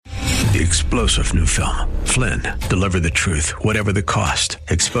The explosive new film, Flynn, deliver the truth, whatever the cost.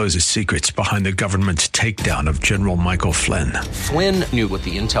 Exposes secrets behind the government's takedown of General Michael Flynn. Flynn knew what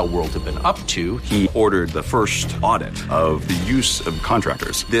the intel world had been up to. He ordered the first audit of the use of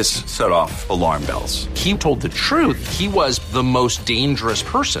contractors. This set off alarm bells. He told the truth. He was the most dangerous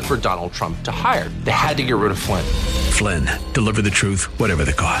person for Donald Trump to hire. They had to get rid of Flynn. Flynn, deliver the truth, whatever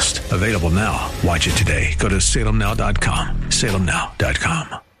the cost. Available now. Watch it today. Go to salemnow.com.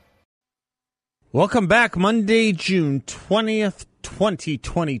 salemnow.com. Welcome back. Monday, June 20th,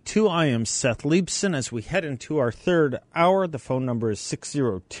 2022. I am Seth Leibson. As we head into our third hour, the phone number is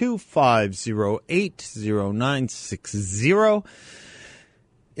 602-508-0960.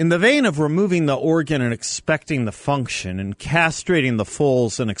 In the vein of removing the organ and expecting the function, and castrating the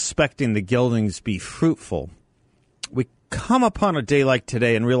foals and expecting the geldings be fruitful, we come upon a day like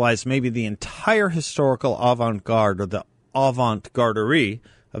today and realize maybe the entire historical avant-garde, or the avant-garderie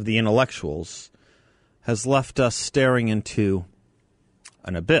of the intellectuals, has left us staring into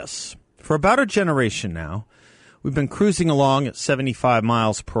an abyss. For about a generation now, we've been cruising along at 75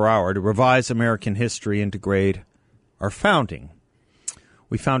 miles per hour to revise American history and degrade our founding.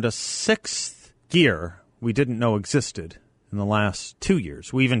 We found a sixth gear we didn't know existed in the last 2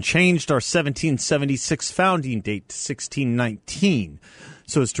 years. We even changed our 1776 founding date to 1619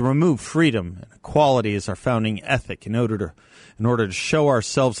 so as to remove freedom and equality as our founding ethic in order to show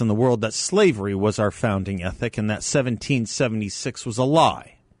ourselves in the world that slavery was our founding ethic and that 1776 was a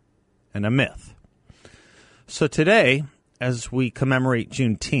lie and a myth. So today, as we commemorate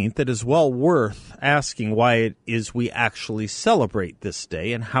Juneteenth, it is well worth asking why it is we actually celebrate this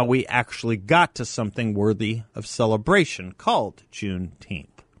day and how we actually got to something worthy of celebration called Juneteenth.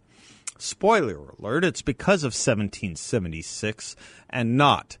 Spoiler alert, it's because of 1776 and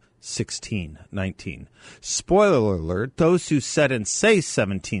not 1619. Spoiler alert, those who said and say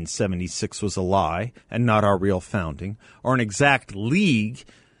 1776 was a lie and not our real founding are an exact league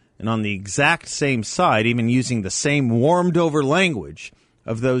and on the exact same side, even using the same warmed-over language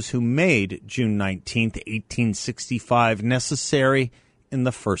of those who made June 19th, 1865 necessary in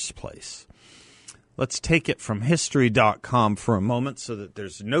the first place. Let's take it from History.com for a moment so that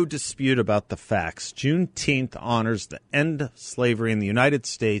there's no dispute about the facts. Juneteenth honors the end of slavery in the United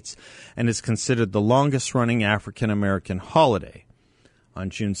States and is considered the longest-running African-American holiday.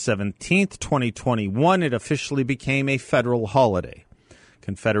 On June 17th, 2021, it officially became a federal holiday.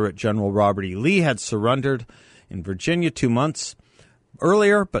 Confederate General Robert E. Lee had surrendered in Virginia 2 months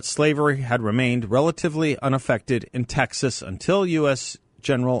earlier, but slavery had remained relatively unaffected in Texas until U.S.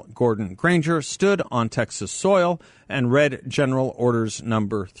 General Gordon Granger stood on Texas soil and read General Orders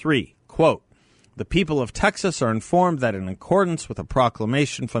Number 3. Quote, "The people of Texas are informed that in accordance with a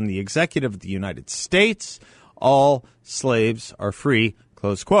proclamation from the Executive of the United States, all slaves are free."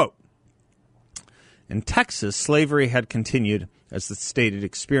 Close quote. In Texas, slavery had continued as the state had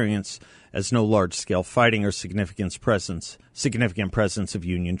experienced as no large-scale fighting or significant presence of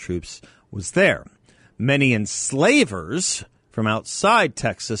Union troops was there. Many enslavers from outside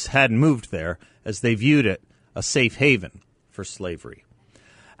Texas had moved there as they viewed it a safe haven for slavery.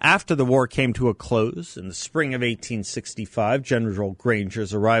 After the war came to a close in the spring of 1865, General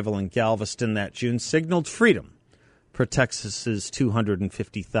Granger's arrival in Galveston that June signaled freedom for Texas's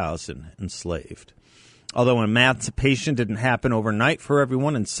 250,000 enslaved. Although emancipation didn't happen overnight for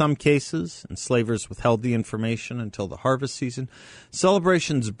everyone, in some cases, enslavers withheld the information until the harvest season,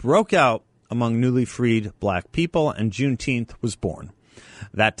 celebrations broke out among newly freed black people, and Juneteenth was born.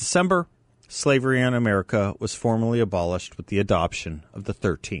 That December, slavery in America was formally abolished with the adoption of the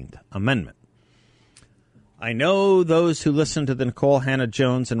 13th Amendment. I know those who listen to the Nikole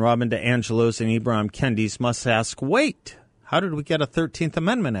Hannah-Jones and Robin DiAngelo's and Ibram Kendi's must ask, wait, how did we get a 13th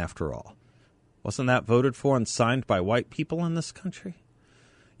Amendment after all? Wasn't that voted for and signed by white people in this country?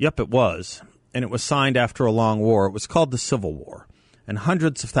 Yep, it was. And it was signed after a long war. It was called the Civil War. And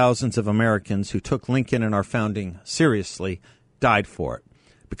hundreds of thousands of Americans who took Lincoln and our founding seriously died for it.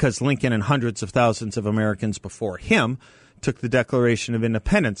 Because Lincoln and hundreds of thousands of Americans before him took the Declaration of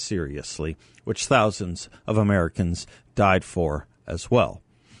Independence seriously, which thousands of Americans died for as well.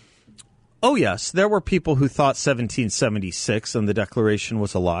 Oh, yes, there were people who thought 1776 and the Declaration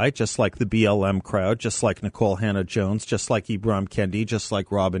was a lie, just like the BLM crowd, just like Nikole Hannah-Jones, just like Ibram Kendi, just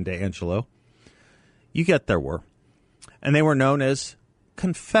like Robin DiAngelo. You get there were. And they were known as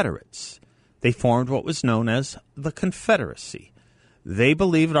Confederates. They formed what was known as the Confederacy. They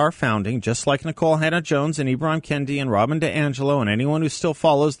believed our founding, just like Nikole Hannah-Jones and Ibram Kendi and Robin DiAngelo and anyone who still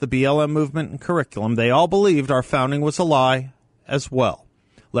follows the BLM movement and curriculum, they all believed our founding was a lie as well.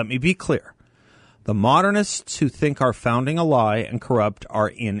 Let me be clear. The modernists who think our founding a lie and corrupt are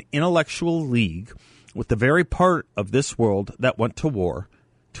in intellectual league with the very part of this world that went to war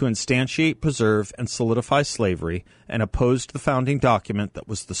to instantiate, preserve, and solidify slavery, and opposed the founding document that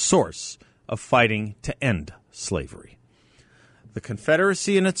was the source of fighting to end slavery. The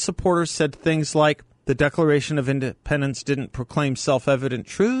Confederacy and its supporters said things like, the Declaration of Independence didn't proclaim self-evident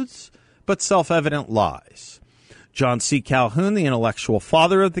truths, but self-evident lies. John C. Calhoun, the intellectual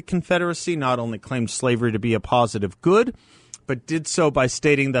father of the Confederacy, not only claimed slavery to be a positive good, but did so by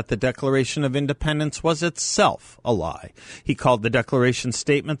stating that the Declaration of Independence was itself a lie. He called the Declaration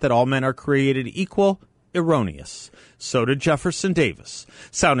statement that all men are created equal erroneous. So did Jefferson Davis,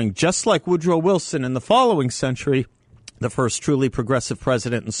 sounding just like Woodrow Wilson in the following century, the first truly progressive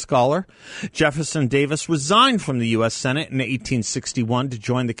president and scholar. Jefferson Davis resigned from the U.S. Senate in 1861 to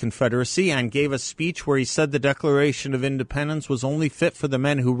join the Confederacy and gave a speech where he said the Declaration of Independence was only fit for the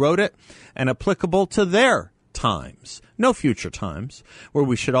men who wrote it and applicable to their times, no future times, where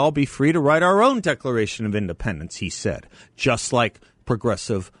we should all be free to write our own Declaration of Independence, he said, just like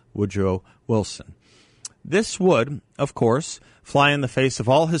progressive Woodrow Wilson. This would, of course, fly in the face of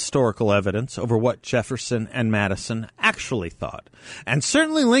all historical evidence over what Jefferson and Madison actually thought. And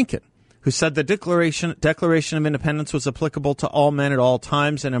certainly Lincoln, who said the Declaration of Independence was applicable to all men at all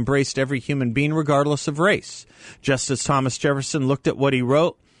times and embraced every human being regardless of race. Just as Thomas Jefferson looked at what he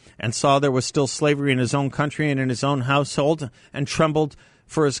wrote and saw there was still slavery in his own country and in his own household and trembled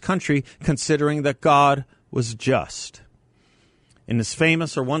for his country, considering that God was just. In his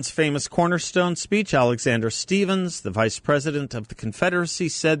famous or once famous cornerstone speech, Alexander Stephens, the vice president of the Confederacy,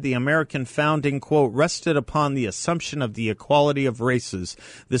 said the American founding, quote, rested upon the assumption of the equality of races.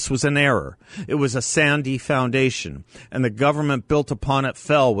 This was an error. It was a sandy foundation, and the government built upon it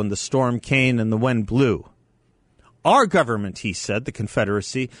fell when the storm came and the wind blew. Our government, he said, the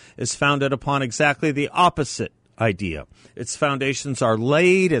Confederacy, is founded upon exactly the opposite idea. Its foundations are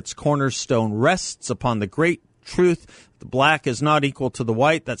laid, its cornerstone rests upon the great truth the black is not equal to the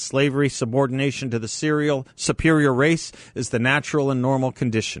white, that slavery, subordination to the superior race, is the natural and normal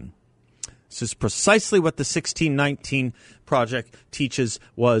condition. This is precisely what the 1619 Project teaches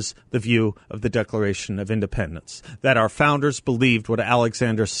was the view of the Declaration of Independence, that our founders believed what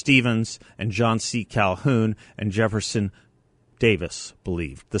Alexander Stephens and John C. Calhoun and Jefferson Davis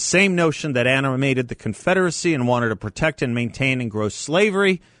believed. The same notion that animated the Confederacy and wanted to protect and maintain and grow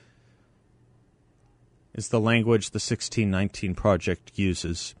slavery is the language the 1619 Project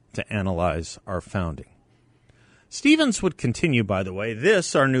uses to analyze our founding. Stephens would continue, by the way,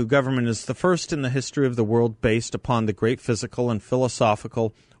 this, our new government, is the first in the history of the world based upon the great physical and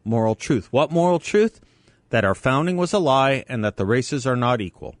philosophical moral truth. What moral truth? That our founding was a lie and that the races are not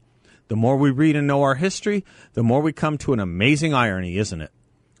equal. The more we read and know our history, the more we come to an amazing irony, isn't it?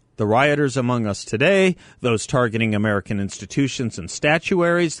 The rioters among us today, those targeting American institutions and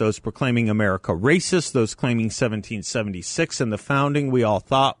statuaries, those proclaiming America racist, those claiming 1776 and the founding we all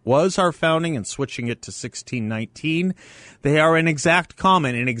thought was our founding and switching it to 1619, they are in exact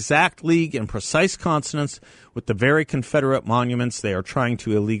common, in exact league, in precise consonance with the very Confederate monuments they are trying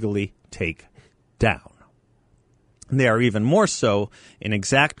to illegally take down. They are even more so in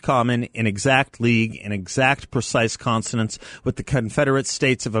exact common, in exact league, in exact precise consonance with the Confederate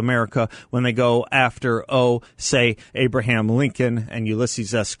States of America when they go after, say, Abraham Lincoln and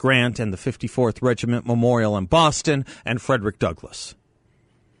Ulysses S. Grant and the 54th Regiment Memorial in Boston and Frederick Douglass.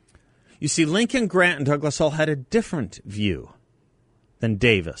 You see, Lincoln, Grant, and Douglass all had a different view than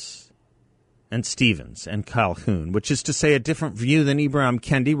Davis and Stephens and Calhoun, which is to say a different view than Ibram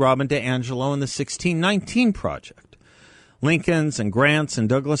Kendi, Robin DiAngelo, and the 1619 Project. Lincoln's and Grant's and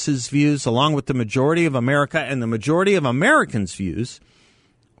Douglas's views, along with the majority of America and the majority of Americans' views,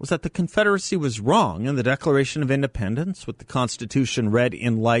 was that the Confederacy was wrong, and the Declaration of Independence, with the Constitution read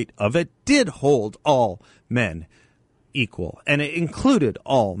in light of it, did hold all men equal, and it included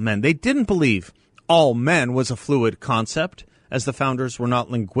all men. They didn't believe all men was a fluid concept, as the founders were not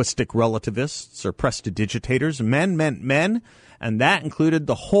linguistic relativists or prestidigitators. Men meant men, and that included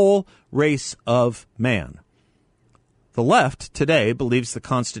the whole race of man. The left today believes the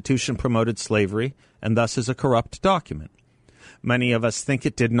Constitution promoted slavery and thus is a corrupt document. Many of us think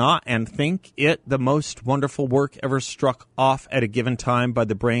it did not and think it the most wonderful work ever struck off at a given time by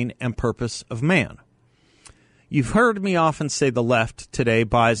the brain and purpose of man. You've heard me often say the left today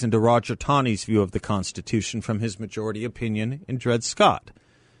buys into Roger Taney's view of the Constitution from his majority opinion in Dred Scott.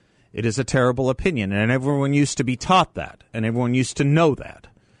 It is a terrible opinion, and everyone used to be taught that, and everyone used to know that.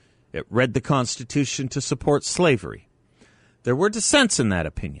 It read the Constitution to support slavery. There were dissents in that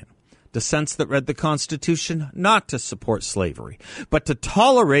opinion. Dissents that read the Constitution not to support slavery, but to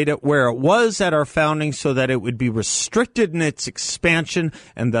tolerate it where it was at our founding so that it would be restricted in its expansion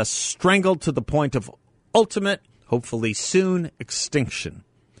and thus strangled to the point of ultimate, hopefully soon, extinction.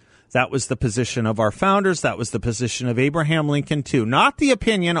 That was the position of our founders. That was the position of Abraham Lincoln, too. Not the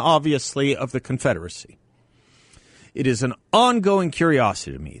opinion, obviously, of the Confederacy. It is an ongoing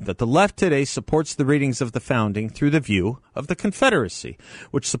curiosity to me that the left today supports the readings of the founding through the view of the Confederacy,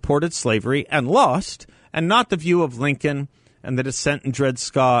 which supported slavery and lost, and not the view of Lincoln and the dissent in Dred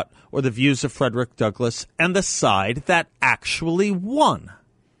Scott or the views of Frederick Douglass and the side that actually won.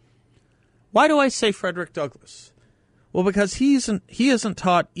 Why do I say Frederick Douglass? Well, because he isn't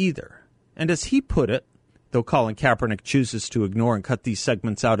taught either. And as he put it, though Colin Kaepernick chooses to ignore and cut these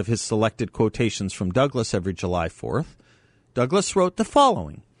segments out of his selected quotations from Douglass every July 4th, Douglass wrote the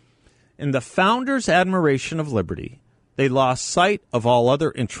following: "In the founders' admiration of liberty, they lost sight of all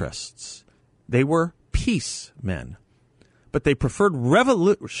other interests. They were peace men, but they preferred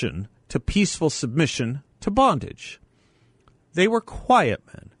revolution to peaceful submission to bondage. They were quiet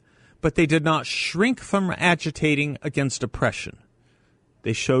men, but they did not shrink from agitating against oppression.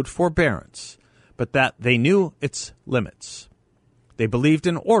 They showed forbearance, but that they knew its limits. They believed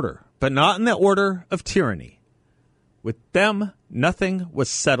in order, but not in the order of tyranny. With them, nothing was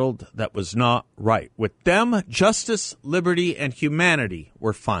settled that was not right. With them, justice, liberty, and humanity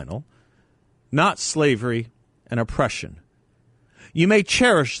were final, not slavery and oppression. You may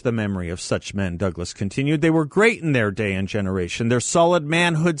cherish the memory of such men," Douglass continued. "They were great in their day and generation. Their solid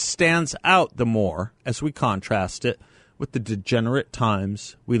manhood stands out the more as we contrast it with the degenerate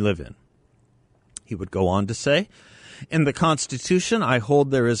times we live in." He would go on to say, "In the Constitution, I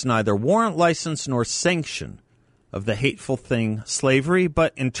hold there is neither warrant, license, nor sanction of the hateful thing, slavery,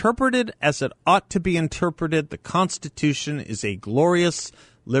 but interpreted as it ought to be interpreted, the Constitution is a glorious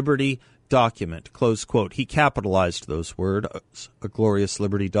liberty document." Close quote. He capitalized those words, a glorious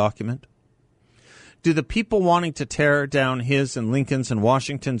liberty document. Do the people wanting to tear down his and Lincoln's and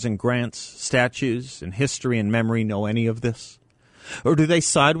Washington's and Grant's statues in history and memory know any of this? Or do they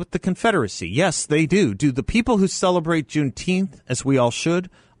side with the Confederacy? Yes, they do. Do the people who celebrate Juneteenth, as we all should,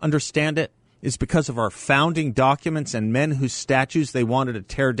 understand it is because of our founding documents and men whose statues they wanted to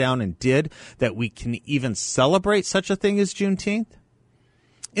tear down and did, that we can even celebrate such a thing as Juneteenth?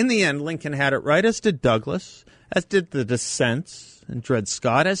 In the end, Lincoln had it right, as did Douglass, as did the dissents and Dred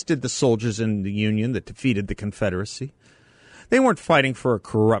Scott, as did the soldiers in the Union that defeated the Confederacy. They weren't fighting for a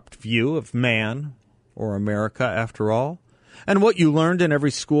corrupt view of man or America, after all. And what you learned in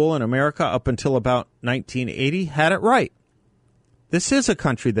every school in America up until about 1980 had it right. This is a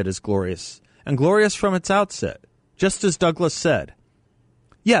country that is glorious, and glorious from its outset, just as Douglass said.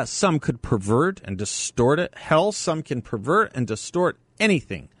 Yes, some could pervert and distort it. Hell, some can pervert and distort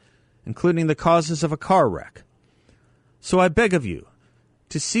anything, including the causes of a car wreck. So I beg of you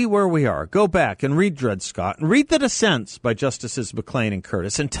to see where we are. Go back and read Dred Scott and read the dissents by Justices McLean and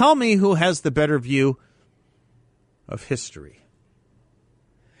Curtis and tell me who has the better view of history.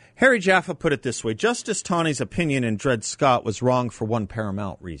 Harry Jaffa put it this way: Justice Taney's opinion in Dred Scott was wrong for one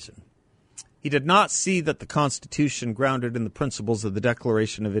paramount reason. He did not see that the Constitution, grounded in the principles of the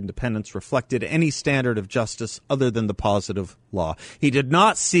Declaration of Independence, reflected any standard of justice other than the positive law. He did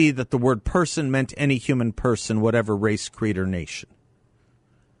not see that the word person meant any human person, whatever race, creed, or nation.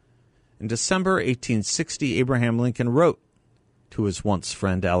 In December 1860, Abraham Lincoln wrote to his once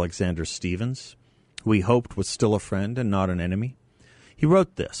friend Alexander Stephens, who he hoped was still a friend and not an enemy. He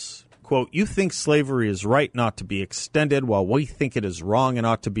wrote this, quote, "You think slavery is right not to be extended, while we think it is wrong and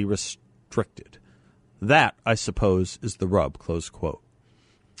ought to be restricted. That, I suppose, is the rub," close quote.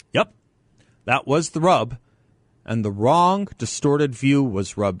 Yep, that was the rub, and the wrong, distorted view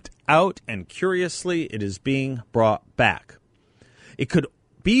was rubbed out, and curiously, it is being brought back. It could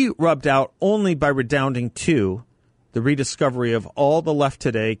be rubbed out only by redounding to the rediscovery of all the left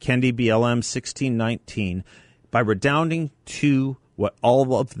today, Kendi BLM 1619, by redounding to what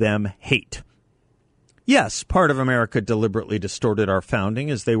all of them hate. Yes, part of America deliberately distorted our founding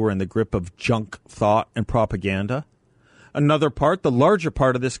as they were in the grip of junk thought and propaganda. Another part, the larger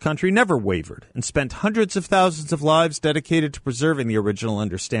part of this country, never wavered and spent hundreds of thousands of lives dedicated to preserving the original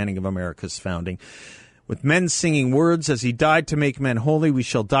understanding of America's founding. With men singing words, "As he died to make men holy, we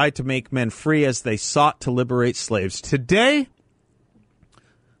shall die to make men free," as they sought to liberate slaves. Today,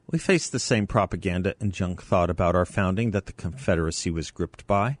 we face the same propaganda and junk thought about our founding that the Confederacy was gripped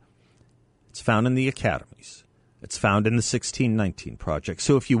by. It's found in the academies. It's found in the 1619 Project.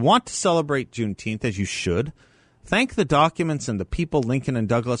 So if you want to celebrate Juneteenth, as you should, thank the documents and the people Lincoln and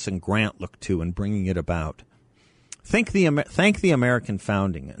Douglas and Grant looked to in bringing it about. Thank the American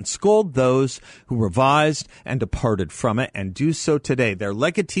founding and scold those who revised and departed from it, and do so today. Their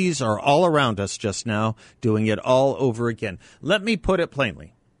legatees are all around us just now, doing it all over again. Let me put it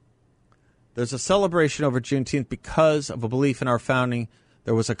plainly. There's a celebration over Juneteenth because of a belief in our founding.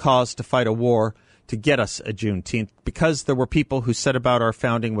 There was a cause to fight a war to get us a Juneteenth, because there were people who said about our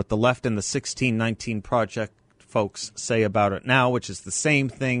founding what the left and the 1619 Project folks say about it now, which is the same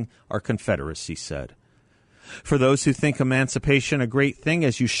thing our Confederacy said. For those who think emancipation a great thing,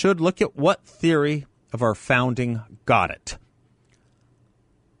 as you should, look at what theory of our founding got it.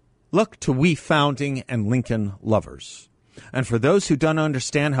 Look to we founding and Lincoln lovers. And for those who don't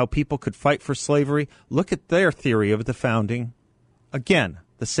understand how people could fight for slavery, look at their theory of the founding. Again,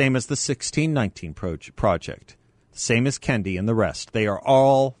 the same as the 1619 Project, the same as Kendi and the rest. They are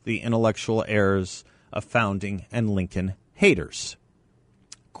all the intellectual heirs of founding and Lincoln haters.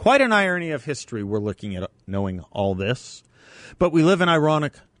 Quite an irony of history we're looking at, knowing all this. But we live in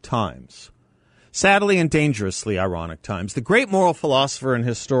ironic times. Sadly and dangerously ironic times. The great moral philosopher and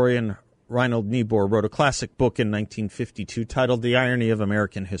historian Reinhold Niebuhr wrote a classic book in 1952 titled The Irony of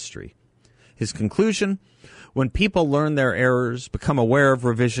American History. His conclusion: when people learn their errors, become aware of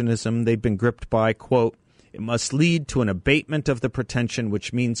revisionism they've been gripped by, quote, it must lead to an abatement of the pretension,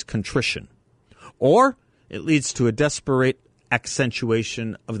 which means contrition. Or it leads to a desperate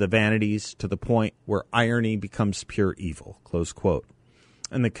accentuation of the vanities to the point where irony becomes pure evil, close quote.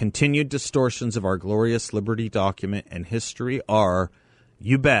 And the continued distortions of our glorious liberty document and history are,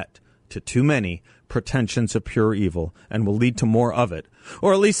 you bet, to too many, pretensions of pure evil, and will lead to more of it,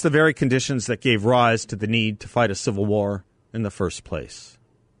 or at least the very conditions that gave rise to the need to fight a civil war in the first place.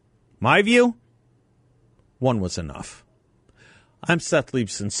 My view? One was enough. I'm Seth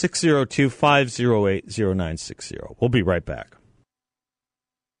Leibson, 602-508-0960. We'll be right back.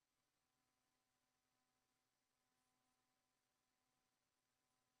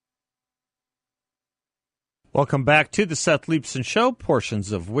 Welcome back to the Seth Leibson Show,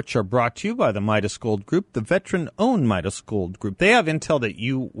 portions of which are brought to you by the Midas Gold Group, the veteran-owned Midas Gold Group. They have intel that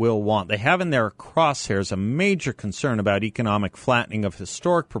you will want. They have in their crosshairs a major concern about economic flattening of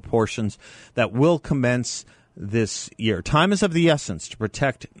historic proportions that will commence this year. Time is of the essence to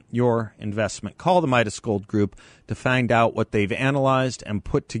protect your investment. Call the Midas Gold Group to find out what they've analyzed and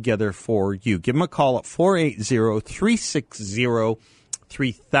put together for you. Give them a call at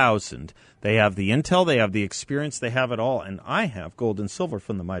 480-360-3000. They have the intel, they have the experience, they have it all. And I have gold and silver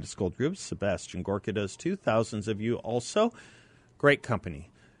from the Midas Gold Group. Sebastian Gorka does too. Thousands of you also. Great company.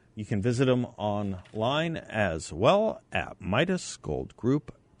 You can visit them online as well at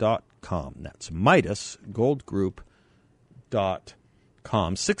MidasGoldGroup.com. That's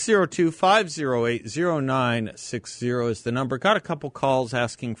MidasGoldGroup.com. 602-508-0960 is the number. Got a couple calls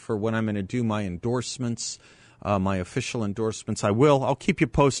asking for when I'm going to do my endorsements. My official endorsements. I'll keep you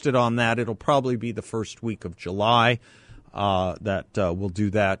posted on that. It'll probably be the first week of July that we'll do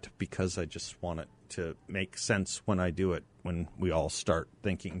that, because I just want it to make sense when I do it, when we all start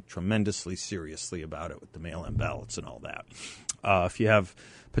thinking tremendously seriously about it with the mail-in ballots and all that. If you have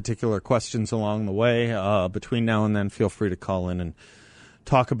particular questions along the way between now and then, feel free to call in and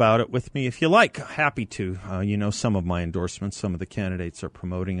talk about it with me if you like. Happy to. Some of my endorsements, some of the candidates are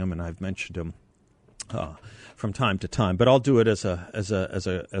promoting them, and I've mentioned them from time to time, but I'll do it as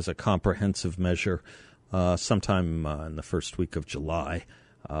a comprehensive measure sometime in the first week of July.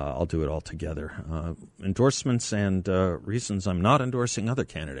 I'll do it all together. Endorsements and reasons I'm not endorsing other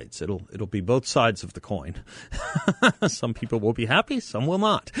candidates. It'll be both sides of the coin. Some people will be happy, some will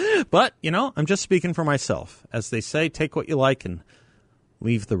not. But I'm just speaking for myself. As they say, take what you like and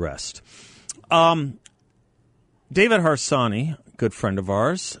leave the rest. David Harsanyi, good friend of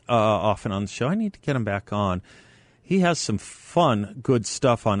ours, often on the show. I need to get him back on. He has some fun, good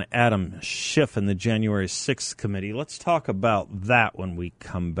stuff on Adam Schiff and the January 6th committee. Let's talk about that when we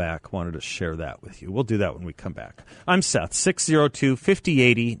come back. Wanted to share that with you. We'll do that when we come back. I'm Seth,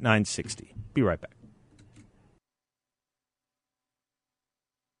 602-5080-960. Be right back.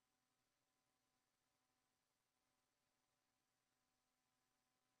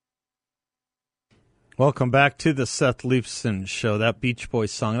 Welcome back to the Seth Leibson Show. That Beach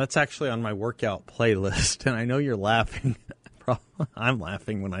Boys song, that's actually on my workout playlist, and I know you're laughing. I'm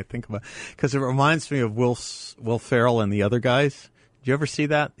laughing when I think about it, because it reminds me of Will Ferrell and the other guys. Did you ever see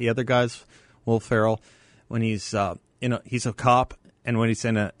that? The other guys, Will Ferrell, when he's he's a cop, and when he's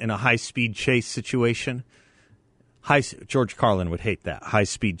in a high-speed chase situation. George Carlin would hate that,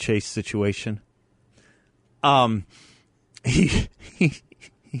 high-speed chase situation.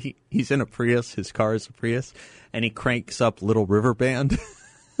 He's in a Prius. His car is a Prius, and he cranks up Little River Band.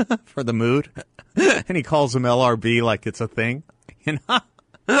 for the mood. And he calls them LRB like it's a thing. You know?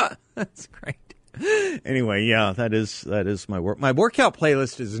 That's great. Anyway, yeah, that is my work. My workout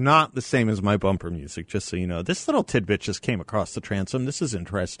playlist is not the same as my bumper music, just so you know. This little tidbit just came across the transom. This is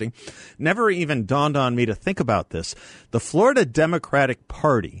interesting. Never even dawned on me to think about this. The Florida Democratic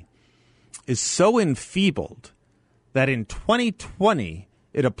Party is so enfeebled that in 2020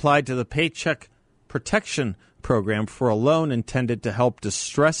 it applied to the Paycheck Protection Program for a loan intended to help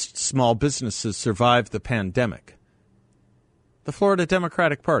distressed small businesses survive the pandemic. The Florida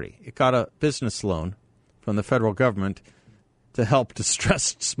Democratic Party, it got a business loan from the federal government to help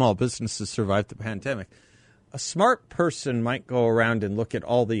distressed small businesses survive the pandemic. A smart person might go around and look at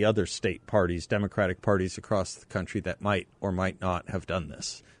all the other state parties, Democratic parties across the country that might or might not have done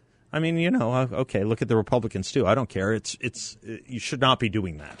this. I mean, you know, okay, look at the Republicans too. I don't care. It's you should not be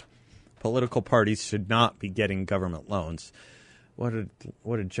doing that. Political parties should not be getting government loans. What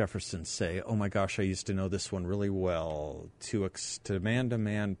did Jefferson say? Oh my gosh, I used to know this one really well. To demand a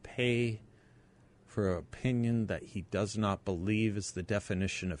man pay for an opinion that he does not believe is the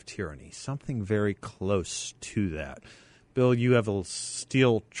definition of tyranny. Something very close to that. Bill, you have a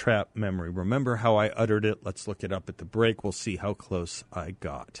steel trap memory. Remember how I uttered it? Let's look it up at the break. We'll see how close I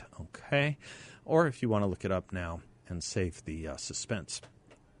got. Okay? Or if you want to look it up now and save the suspense.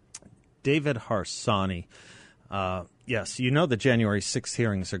 David Harsanyi. Yes, you know the January 6th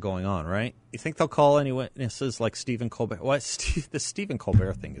hearings are going on, right? You think they'll call any witnesses like Stephen Colbert? Well, the Stephen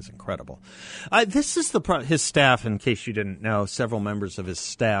Colbert thing is incredible. This is his staff, in case you didn't know, several members of his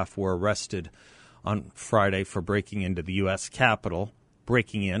staff were arrested on Friday for breaking into the U.S. Capitol,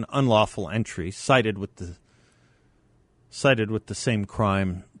 breaking in, unlawful entry, cited with the same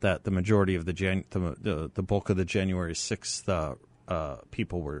crime that the majority of the bulk of the January 6th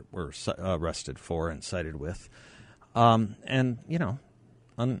people were arrested for and cited with. And, you know,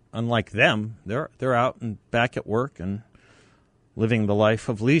 unlike them, they're out and back at work and living the life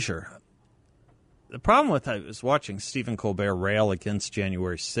of leisure. The problem with I was watching Stephen Colbert rail against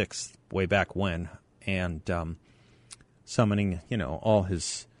January 6th way back when and summoning, you know, all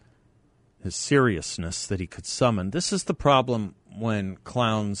his seriousness that he could summon. This is the problem when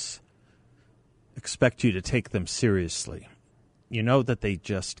clowns expect you to take them seriously. You know that they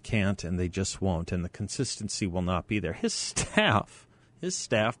just can't and they just won't, and the consistency will not be there. His staff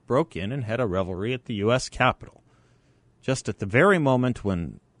broke in and had a revelry at the U.S. Capitol, just at the very moment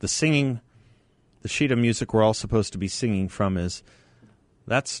when the sheet of music we're all supposed to be singing from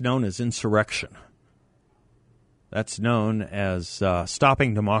that's known as insurrection. That's known as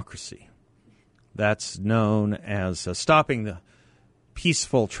stopping democracy. That's known as stopping the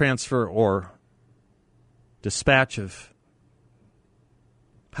peaceful transfer or dispatch of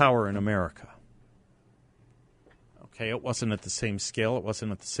power in America. Okay, it wasn't at the same scale, it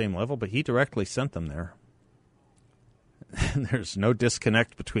wasn't at the same level, but he directly sent them there. There's no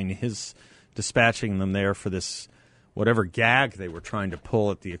disconnect between his dispatching them there for this whatever gag they were trying to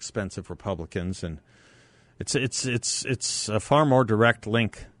pull at the expense of Republicans, and it's a far more direct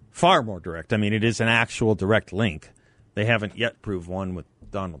link. Far more direct. I mean, it is an actual direct link. They haven't yet proved one with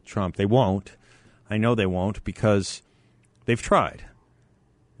Donald Trump. They won't. I know they won't because they've tried.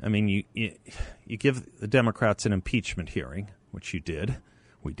 I mean, you give the Democrats an impeachment hearing, which you did.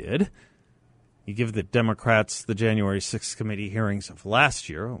 We did. You give the Democrats the January 6th committee hearings of last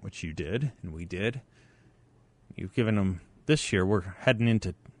year, which you did, and we did. You've given them this year. We're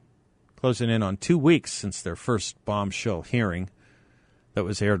closing in on 2 weeks since their first bombshell hearing that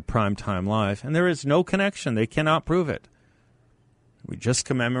was aired primetime live, and there is no connection. They cannot prove it. We just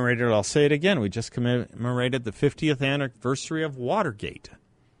commemorated, I'll say it again, we just commemorated the 50th anniversary of Watergate.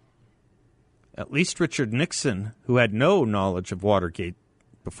 At least Richard Nixon, who had no knowledge of Watergate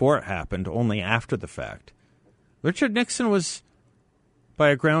before it happened, only after the fact. Richard Nixon was, by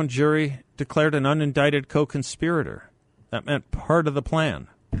a ground jury, declared an unindicted co-conspirator. That meant part of the plan.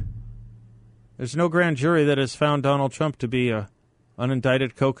 There's no grand jury that has found Donald Trump to be a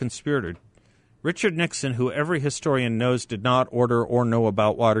unindicted co-conspirator. Richard Nixon, who every historian knows did not order or know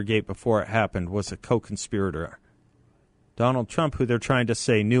about Watergate before it happened, was a co-conspirator. Donald Trump, who they're trying to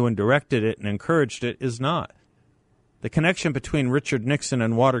say knew and directed it and encouraged it, is not. The connection between Richard Nixon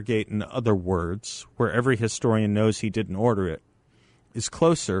and Watergate, in other words, where every historian knows he didn't order it, is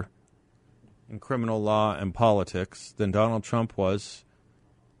closer in criminal law and politics than Donald Trump was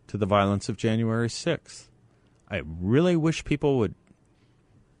to the violence of January 6th. I really wish people would.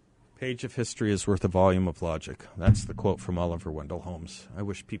 Page of history is worth a volume of logic. That's the quote from Oliver Wendell Holmes. I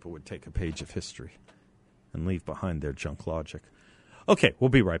wish people would take a page of history and leave behind their junk logic. Okay, we'll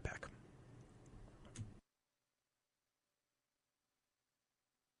be right back.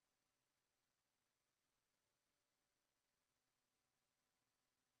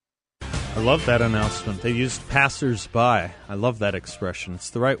 love that announcement. They used passers-by. I love that expression.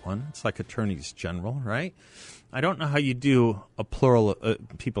 It's the right one. It's like attorneys general, right? I don't know how you do a plural.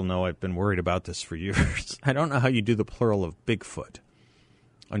 People know I've been worried about this for years. I don't know how you do the plural of Bigfoot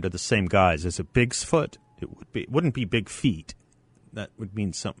under the same guise. Is it Big's foot? It wouldn't be Big Feet. That would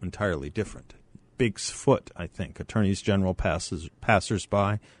mean something entirely different. Big's foot, I think. Attorneys general,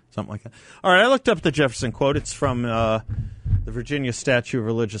 passers-by, something like that. All right, I looked up the Jefferson quote. It's from the Virginia Statue of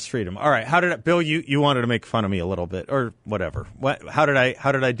Religious Freedom. All right, Bill? You wanted to make fun of me a little bit, or whatever. How did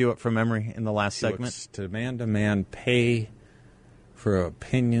I do it from memory in the last segment? To demand a man pay for an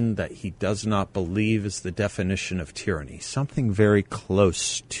opinion that he does not believe is the definition of tyranny. Something very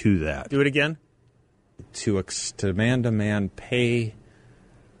close to that. Do it again. To demand a man pay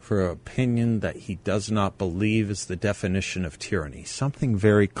for an opinion that he does not believe is the definition of tyranny. Something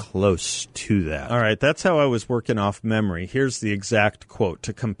very close to that. All right, that's how I was working off memory. Here's the exact quote.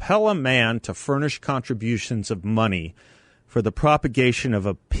 To compel a man to furnish contributions of money for the propagation of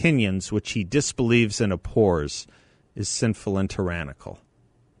opinions which he disbelieves and abhors is sinful and tyrannical.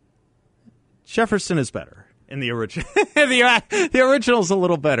 Jefferson is better in the original. The original's a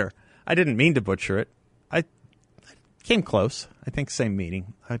little better. I didn't mean to butcher it. I came close. I think same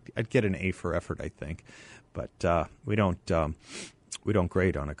meaning. I'd get an A for effort, I think, but we don't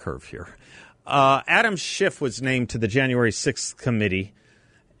grade on a curve here. Adam Schiff was named to the January 6th committee,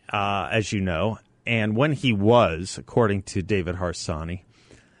 as you know, and when he was, according to David Harsanyi,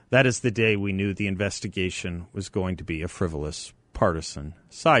 that is the day we knew the investigation was going to be a frivolous, partisan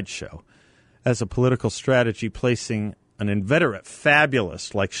sideshow. As a political strategy, placing an inveterate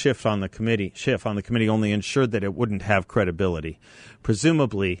fabulist like Schiff on the committee only ensured that it wouldn't have credibility.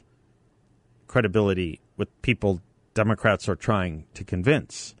 Presumably, credibility with people Democrats are trying to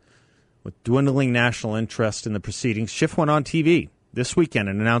convince. With dwindling national interest in the proceedings, Schiff went on TV this weekend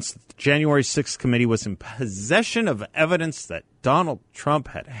and announced that the January 6th committee was in possession of evidence that Donald Trump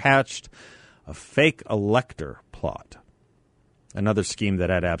had hatched a fake elector plot. Another scheme that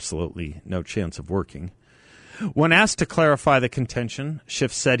had absolutely no chance of working. When asked to clarify the contention,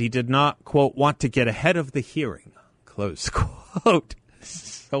 Schiff said he did not, quote, want to get ahead of the hearing, close quote.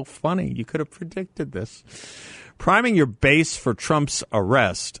 So funny. You could have predicted this. Priming your base for Trump's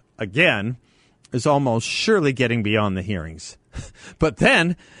arrest, again, is almost surely getting beyond the hearings. But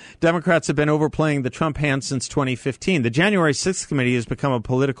then, Democrats have been overplaying the Trump hand since 2015. The January 6th committee has become a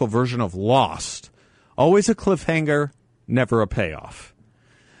political version of Lost. Always a cliffhanger, never a payoff.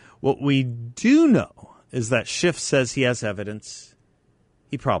 What we do know is that Schiff says he has evidence.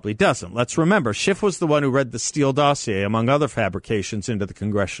 He probably doesn't. Let's remember, Schiff was the one who read the Steele dossier, among other fabrications, into the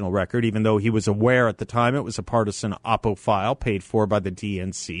congressional record, even though he was aware at the time it was a partisan Oppo file paid for by the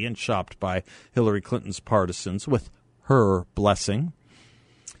DNC and shopped by Hillary Clinton's partisans with her blessing.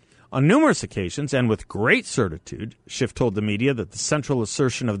 On numerous occasions, and with great certitude, Schiff told the media that the central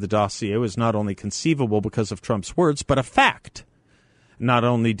assertion of the dossier was not only conceivable because of Trump's words, but a fact. Not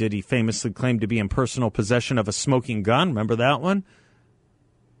only did he famously claim to be in personal possession of a smoking gun, remember that one?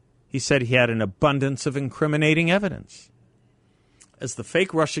 He said he had an abundance of incriminating evidence. As the fake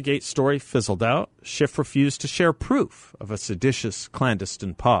Russiagate story fizzled out, Schiff refused to share proof of a seditious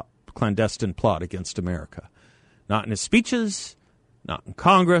clandestine plot against America. Not in his speeches, not in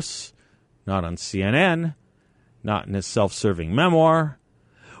Congress, not on CNN, not in his self-serving memoir.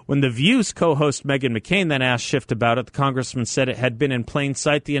 When The View's co-host Meghan McCain then asked Schiff about it, the congressman said it had been in plain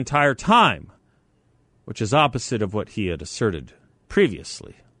sight the entire time, which is opposite of what he had asserted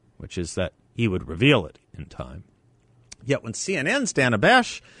previously, which is that he would reveal it in time. Yet when CNN's Dana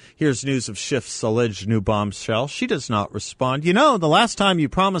Bash hears news of Schiff's alleged new bombshell, she does not respond. You know, the last time you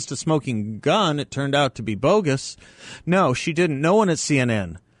promised a smoking gun, it turned out to be bogus. No, she didn't. No one at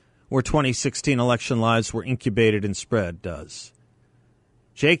CNN, where 2016 election lies were incubated and spread, does.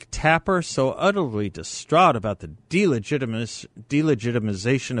 Jake Tapper, so utterly distraught about the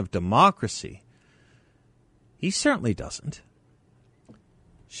delegitimization of democracy. He certainly doesn't.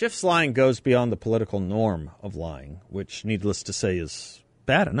 Schiff's lying goes beyond the political norm of lying, which, needless to say, is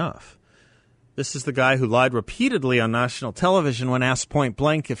bad enough. This is the guy who lied repeatedly on national television when asked point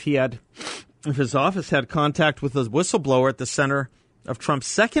blank if his office had contact with a whistleblower at the center of Trump's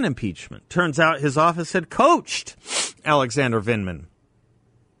second impeachment. Turns out his office had coached Alexander Vindman.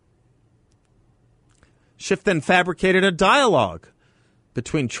 Schiff then fabricated a dialogue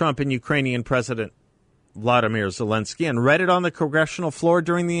between Trump and Ukrainian President Vladimir Zelensky and read it on the congressional floor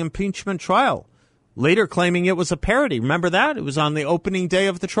during the impeachment trial, later claiming it was a parody. Remember that? It was on the opening day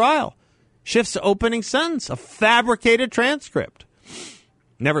of the trial. Schiff's opening sentence, a fabricated transcript.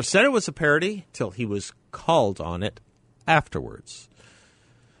 Never said it was a parody till he was called on it afterwards.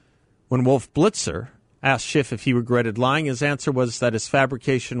 When Wolf Blitzer asked Schiff if he regretted lying, his answer was that his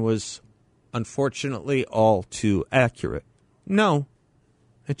fabrication was unfortunately all too accurate. No,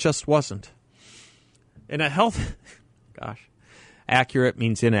 it just wasn't. In a health... Gosh. Accurate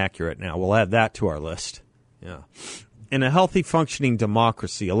means inaccurate now. We'll add that to our list. Yeah. In a healthy, functioning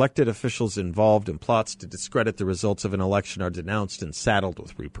democracy, elected officials involved in plots to discredit the results of an election are denounced and saddled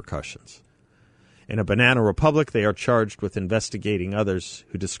with repercussions. In a banana republic, they are charged with investigating others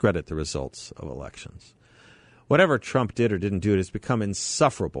who discredit the results of elections. Whatever Trump did or didn't do, it has become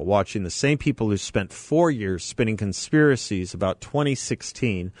insufferable watching the same people who spent 4 years spinning conspiracies about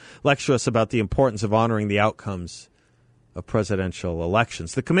 2016 lecture us about the importance of honoring the outcomes of presidential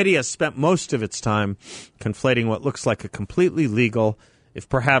elections. The committee has spent most of its time conflating what looks like a completely legal, if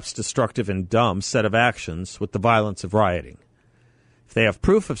perhaps destructive and dumb, set of actions with the violence of rioting. If they have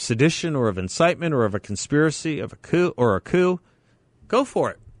proof of sedition or of incitement or of a conspiracy, of a coup, go for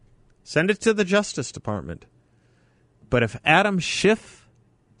it. Send it to the Justice Department. But if Adam Schiff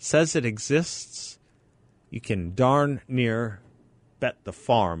says it exists, you can darn near bet the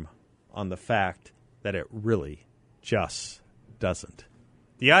farm on the fact that it really just doesn't.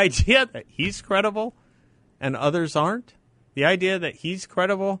 The idea that he's credible and others aren't, the idea that he's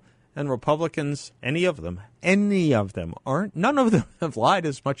credible and Republicans, any of them aren't, none of them have lied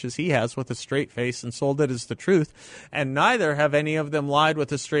as much as he has with a straight face and sold it as the truth, and neither have any of them lied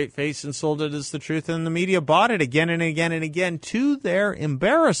with a straight face and sold it as the truth, and the media bought it again and again and again to their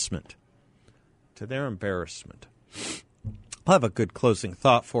embarrassment. To their embarrassment. I'll have a good closing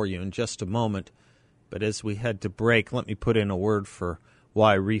thought for you in just a moment. But as we head to break, let me put in a word for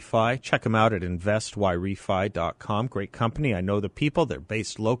YRefi. Check them out at investyrefy.com. Great company. I know the people. They're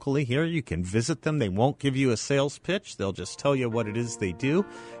based locally here. You can visit them. They won't give you a sales pitch. They'll just tell you what it is they do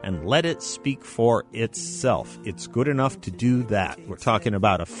and let it speak for itself. It's good enough to do that. We're talking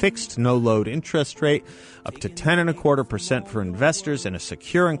about a fixed no-load interest rate up to 10.25% for investors and a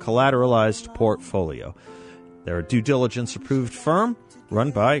secure and collateralized portfolio. They're a due diligence approved firm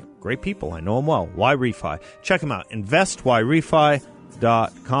run by great people. I know them well. YRefi. Check them out.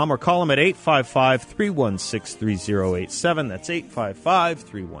 InvestYRefi.com or call them at 855-316-3087. That's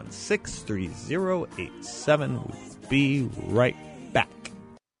 855-316-3087. We'll be right back.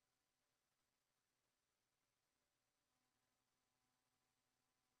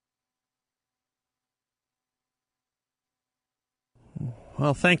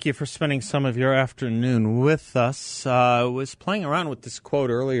 Well, thank you for spending some of your afternoon with us. I was playing around with this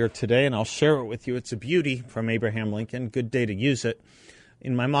quote earlier today, and I'll share it with you. It's a beauty from Abraham Lincoln. Good day to use it.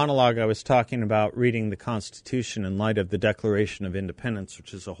 In my monologue, I was talking about reading the Constitution in light of the Declaration of Independence,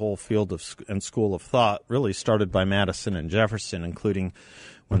 which is a whole field of and school of thought, really started by Madison and Jefferson, including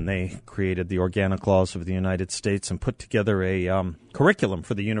when they created the Organic Laws of the United States and put together a curriculum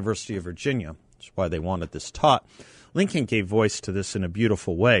for the University of Virginia. That's why they wanted this taught. Lincoln gave voice to this in a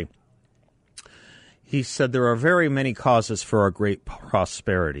beautiful way. He said, there are very many causes for our great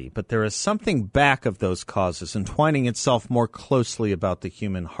prosperity, but there is something back of those causes entwining itself more closely about the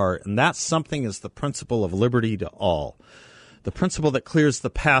human heart, and that something is the principle of liberty to all, the principle that clears the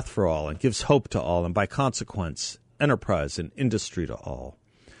path for all and gives hope to all, and by consequence, enterprise and industry to all.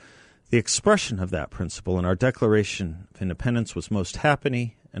 The expression of that principle in our Declaration of Independence was most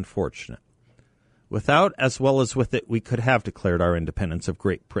happy and fortunate. Without, as well as with it, we could have declared our independence of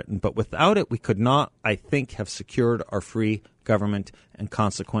Great Britain, but without it, we could not, I think, have secured our free government and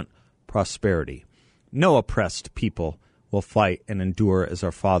consequent prosperity. No oppressed people will fight and endure as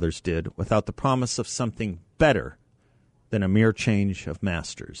our fathers did without the promise of something better than a mere change of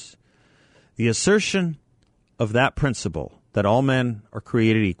masters. The assertion of that principle, that all men are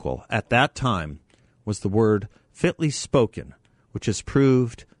created equal, at that time was the word fitly spoken, which has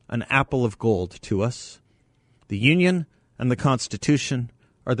proved an apple of gold to us. The Union and the Constitution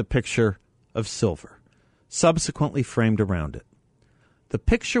are the picture of silver, subsequently framed around it. The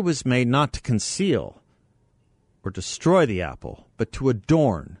picture was made not to conceal or destroy the apple, but to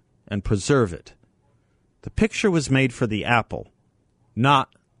adorn and preserve it. The picture was made for the apple,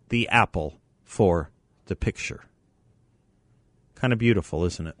 not the apple for the picture. Kind of beautiful,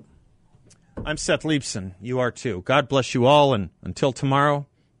 isn't it? I'm Seth Leibson. You are too. God bless you all, and until tomorrow,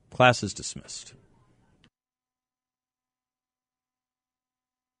 class is dismissed.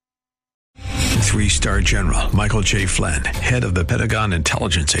 Three-star General Michael J. Flynn, head of the Pentagon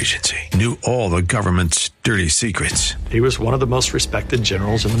Intelligence Agency, knew all the government's dirty secrets. He was one of the most respected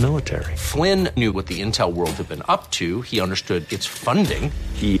generals in the military. Flynn knew what the intel world had been up to. He understood its funding.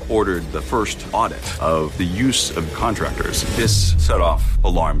 He ordered the first audit of the use of contractors. This set off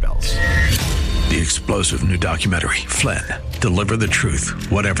alarm bells. The explosive new documentary, Flynn, Deliver the Truth,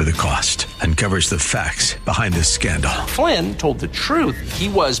 Whatever the Cost, uncovers the facts behind this scandal. Flynn told the truth. He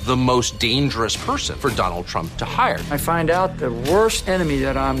was the most dangerous person for Donald Trump to hire. I find out the worst enemy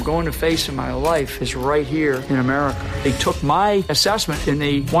that I'm going to face in my life is right here in America. They took my assessment and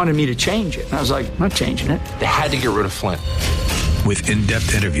they wanted me to change it. And I was like, I'm not changing it. They had to get rid of Flynn. With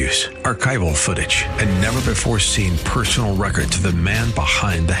in-depth interviews, archival footage, and never-before-seen personal records of the man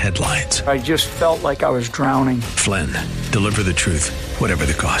behind the headlines. I just felt like I was drowning. Flynn, Deliver the Truth, Whatever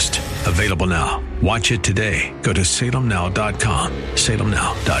the Cost. Available now. Watch it today. Go to salemnow.com.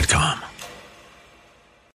 salemnow.com.